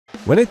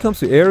When it comes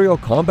to aerial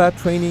combat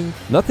training,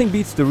 nothing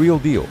beats the real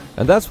deal,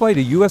 and that's why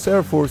the US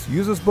Air Force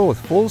uses both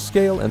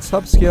full-scale and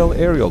subscale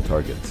aerial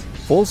targets.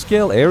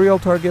 Full-scale aerial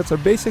targets are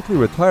basically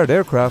retired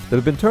aircraft that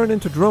have been turned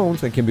into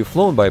drones and can be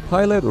flown by a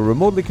pilot or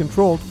remotely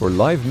controlled for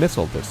live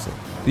missile testing.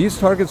 These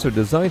targets are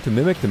designed to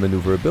mimic the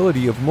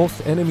maneuverability of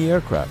most enemy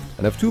aircraft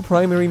and have two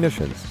primary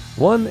missions.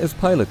 One is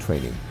pilot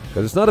training,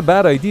 because it's not a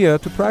bad idea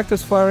to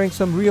practice firing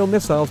some real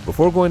missiles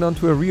before going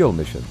onto a real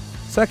mission.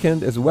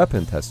 Second is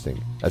weapon testing.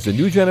 As the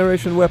new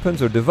generation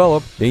weapons are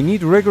developed, they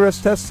need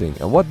rigorous testing,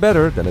 and what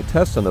better than a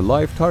test on a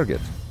live target?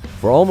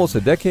 For almost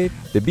a decade,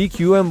 the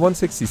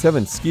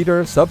BQM-167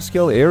 Skeeter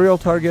subscale aerial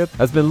target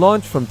has been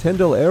launched from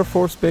Tyndall Air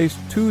Force Base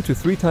 2 to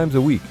 3 times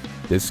a week.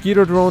 The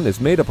Skeeter drone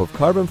is made up of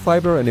carbon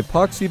fiber and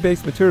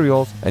epoxy-based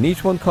materials, and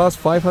each one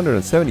costs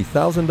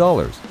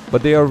 $570,000.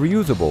 But they are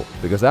reusable,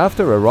 because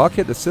after a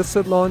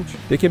rocket-assisted launch,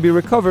 they can be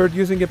recovered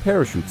using a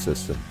parachute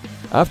system.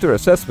 After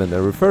assessment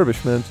and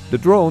refurbishment, the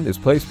drone is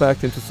placed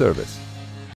back into service.